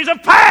memories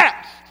of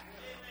past.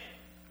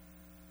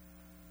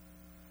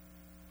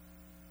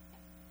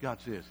 God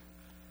says,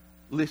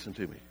 listen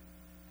to me.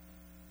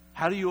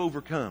 How do you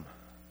overcome?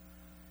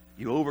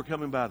 You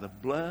overcome him by the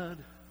blood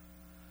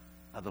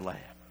of the Lamb.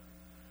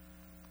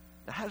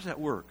 Now, how does that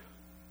work?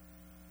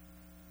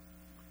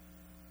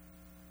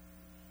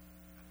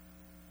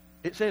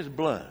 It says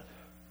blood.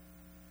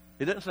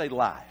 It doesn't say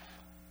life.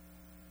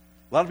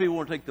 A lot of people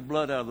want to take the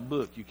blood out of the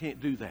book. You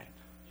can't do that.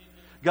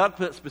 God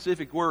put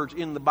specific words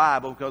in the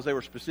Bible because there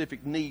were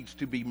specific needs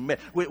to be met.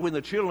 When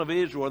the children of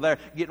Israel were there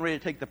getting ready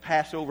to take the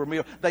Passover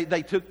meal,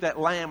 they took that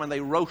lamb and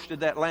they roasted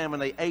that lamb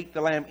and they ate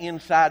the lamb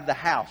inside the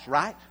house,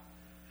 right?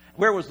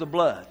 Where was the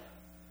blood?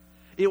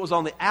 It was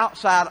on the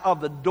outside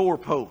of the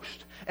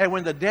doorpost. And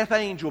when the death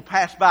angel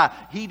passed by,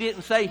 he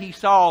didn't say he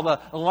saw the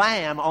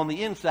lamb on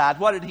the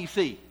inside. What did he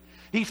see?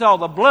 He saw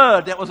the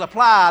blood that was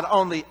applied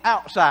on the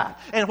outside.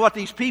 And what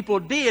these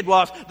people did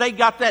was they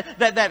got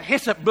that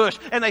hyssop bush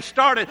and they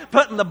started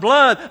putting the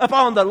blood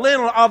upon the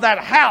lintel of that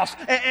house.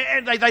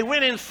 And they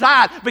went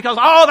inside because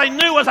all they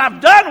knew was, I've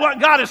done what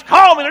God has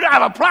called me to do.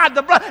 I've applied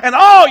the blood. And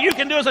all you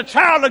can do as a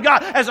child of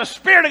God, as a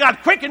Spirit of God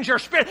quickens your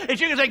spirit, is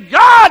you can say,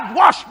 God,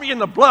 wash me in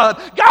the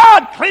blood.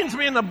 God, cleanse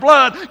me in the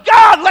blood.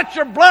 God, let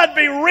your blood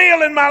be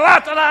real in my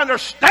life that I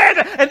understand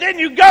it. And then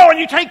you go and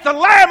you take the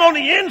lamb on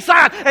the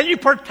inside and you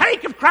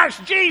partake of Christ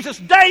Jesus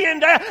day in,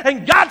 day out,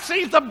 and God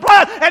sees the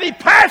blood and He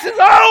passes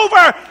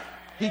over.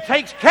 He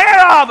takes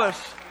care of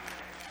us.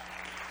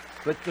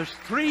 But there's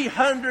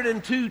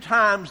 302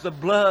 times the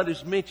blood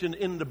is mentioned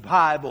in the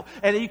Bible.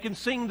 And you can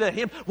sing the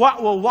hymn,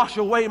 what will wash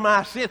away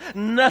my sin?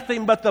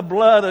 Nothing but the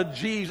blood of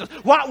Jesus.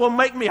 What will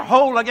make me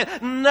whole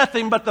again?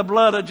 Nothing but the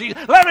blood of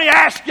Jesus. Let me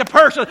ask you,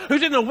 person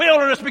who's in the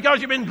wilderness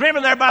because you've been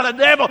driven there by the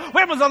devil,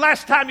 when was the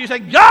last time you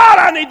said, God,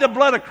 I need the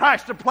blood of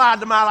Christ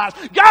applied to my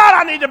life. God,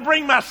 I need to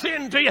bring my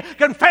sin to you,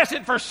 confess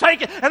it,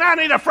 forsake it, and I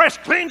need a fresh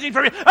cleansing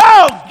from you.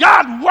 Oh,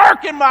 God,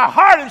 work in my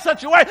heart in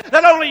such a way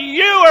that only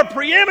you are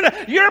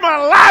preeminent. You're my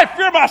life.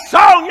 You're my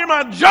song. You're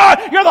my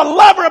joy. You're the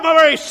lover of my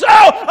very soul.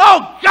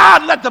 Oh,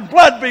 God, let the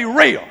blood be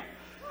real.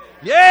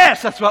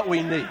 Yes, that's what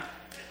we need.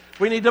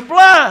 We need the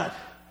blood.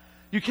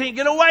 You can't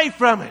get away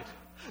from it.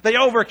 They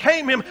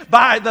overcame him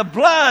by the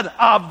blood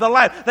of the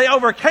Lamb. They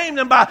overcame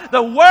them by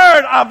the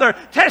word of their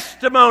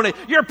testimony.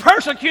 You're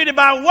persecuted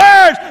by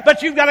words,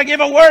 but you've got to give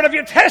a word of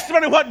your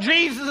testimony, what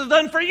Jesus has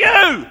done for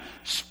you.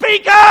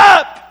 Speak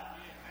up.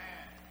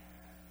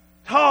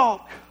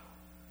 Talk.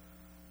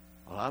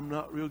 Well, I'm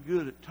not real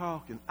good at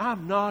talking.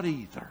 I'm not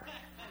either.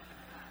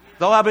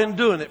 Though I've been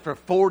doing it for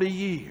 40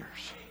 years.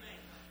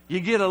 You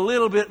get a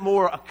little bit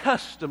more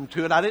accustomed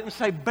to it. I didn't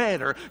say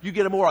better. You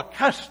get more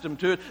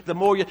accustomed to it. The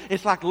more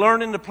it's like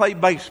learning to play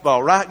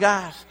baseball, right,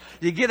 guys?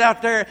 You get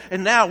out there,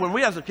 and now when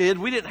we as a kid,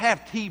 we didn't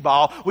have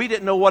T-ball. We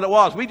didn't know what it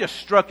was. We just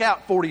struck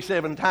out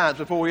 47 times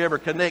before we ever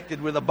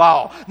connected with a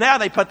ball. Now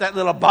they put that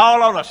little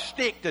ball on a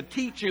stick to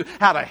teach you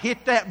how to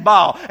hit that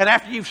ball. And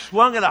after you've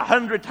swung it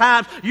 100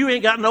 times, you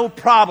ain't got no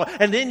problem.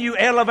 And then you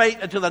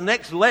elevate to the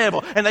next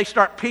level, and they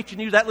start pitching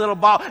you that little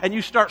ball, and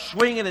you start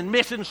swinging and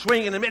missing,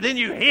 swinging and then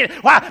you hit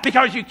it. Why?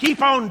 Because you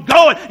keep on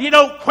going. You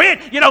don't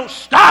quit. You don't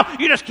stop.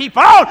 You just keep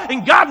on.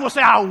 And God will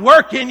say, I'll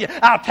work in you.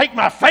 I'll take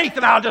my faith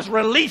and I'll just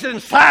release it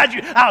inside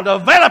you. I'll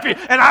develop you.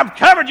 And I've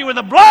covered you with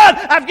the blood.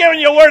 I've given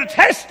you a word of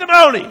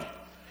testimony.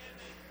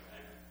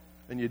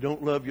 And you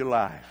don't love your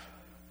life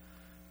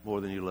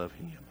more than you love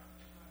Him.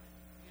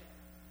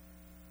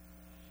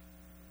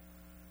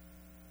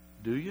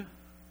 Do you?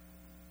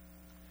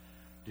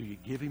 Do you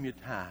give Him your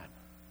time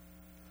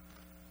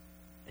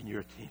and your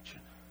attention?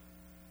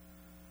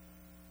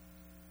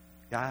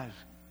 Guys,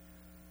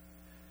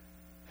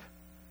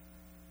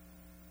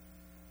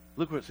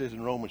 look what it says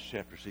in Romans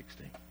chapter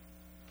 16.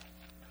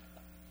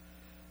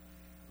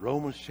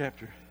 Romans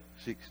chapter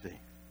 16.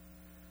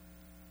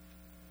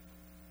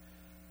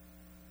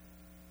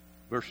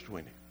 Verse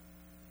 20.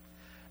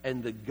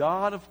 And the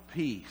God of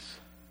peace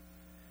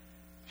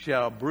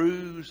shall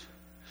bruise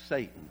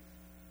Satan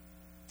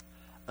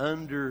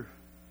under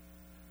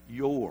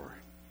your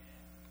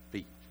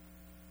feet.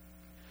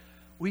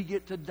 We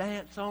get to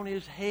dance on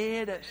his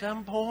head at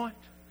some point.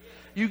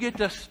 You get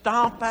to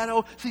stomp that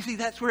over. See,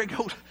 that's where it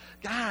goes.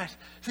 Guys,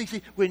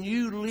 see, when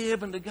you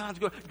live into God's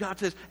glory, God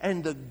says,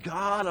 and the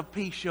God of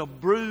peace shall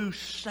bruise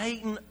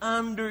Satan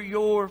under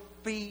your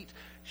feet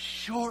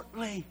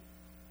shortly.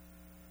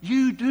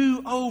 You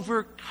do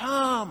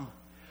overcome.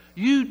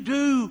 You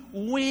do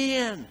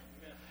win.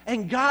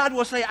 And God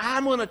will say,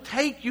 I'm going to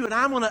take you and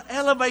I'm going to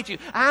elevate you.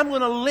 I'm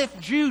going to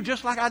lift you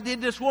just like I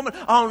did this woman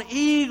on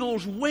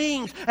eagle's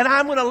wings. And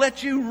I'm going to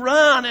let you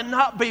run and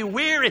not be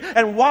weary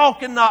and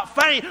walk and not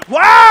faint.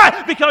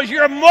 Why? Because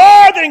you're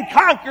more than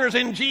conquerors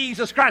in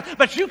Jesus Christ.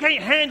 But you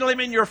can't handle Him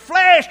in your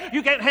flesh.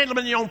 You can't handle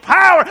Him in your own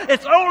power.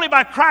 It's only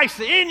by Christ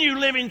in you,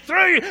 living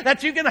through you,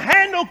 that you can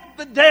handle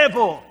the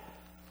devil.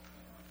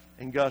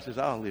 And God says,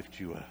 I'll lift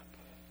you up.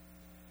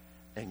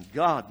 And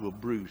God will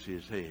bruise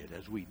His head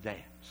as we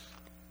dance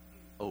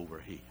over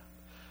him.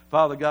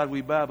 Father God,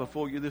 we bow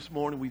before you this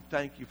morning. We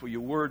thank you for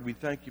your word. We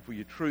thank you for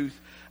your truth.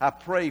 I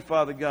pray,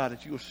 Father God,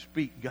 that you will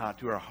speak, God,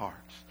 to our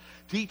hearts.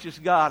 Teach us,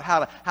 God, how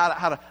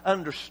to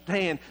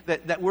understand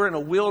that we're in a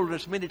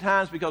wilderness many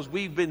times because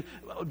we've been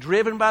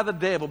driven by the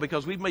devil,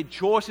 because we've made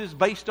choices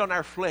based on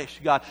our flesh,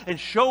 God. And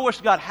show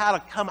us, God, how to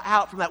come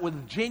out from that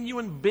with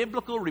genuine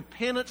biblical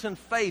repentance and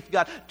faith,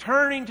 God,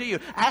 turning to you,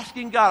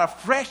 asking God a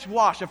fresh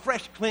wash, a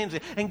fresh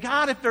cleansing. And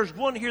God, if there's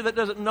one here that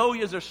doesn't know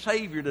you as their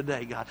Savior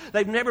today, God,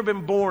 they've never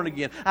been born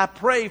again, I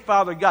pray,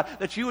 Father God,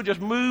 that you would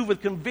just move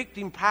with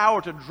convicting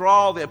power to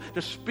draw them,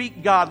 to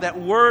speak, God, that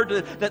word,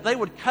 that they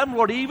would come,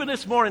 Lord, even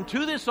this morning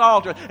to this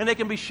altar, and they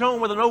can be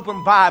shown with an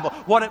open Bible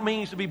what it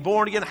means to be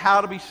born again,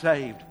 how to be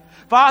saved.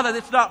 Father,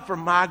 it's not for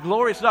my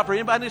glory. It's not for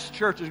anybody in this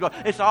church.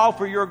 It's all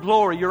for your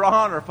glory, your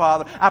honor,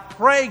 Father. I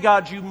pray,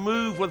 God, you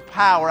move with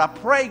power. I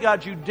pray,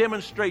 God, you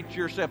demonstrate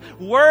yourself.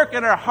 Work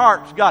in our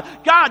hearts, God.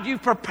 God,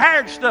 you've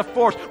prepared stuff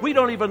for us. We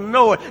don't even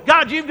know it.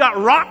 God, you've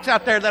got rocks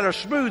out there that are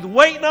smooth,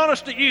 waiting on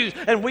us to use,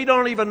 and we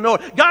don't even know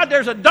it. God,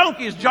 there's a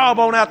donkey's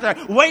jawbone out there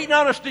waiting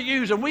on us to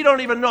use, and we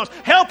don't even know it.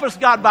 Help us,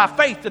 God, by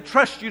faith to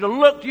trust you, to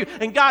look to you.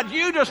 And God,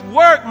 you just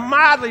work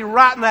mightily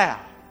right now.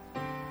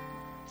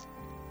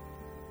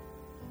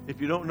 If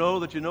you don't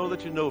know that you know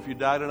that you know, if you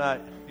die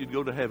tonight, you'd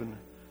go to heaven.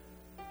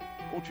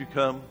 Won't you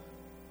come?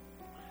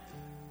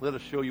 Let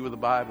us show you with the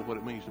Bible what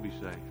it means to be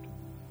saved.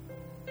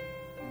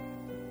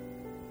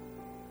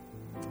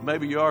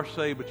 Maybe you are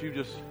saved, but you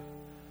just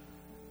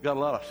got a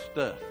lot of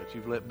stuff that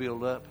you've let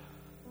build up.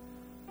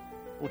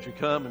 Won't you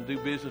come and do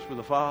business with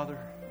the Father?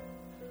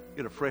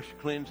 Get a fresh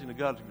cleansing of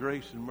God's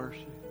grace and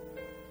mercy.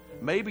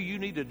 Maybe you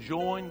need to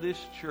join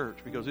this church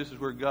because this is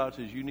where God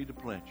says you need to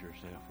plant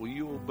yourself. Will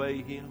you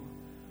obey Him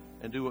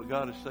and do what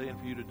God is saying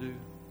for you to do?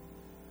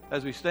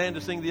 As we stand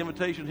to sing the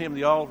invitation hymn,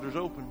 the altar's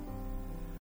open.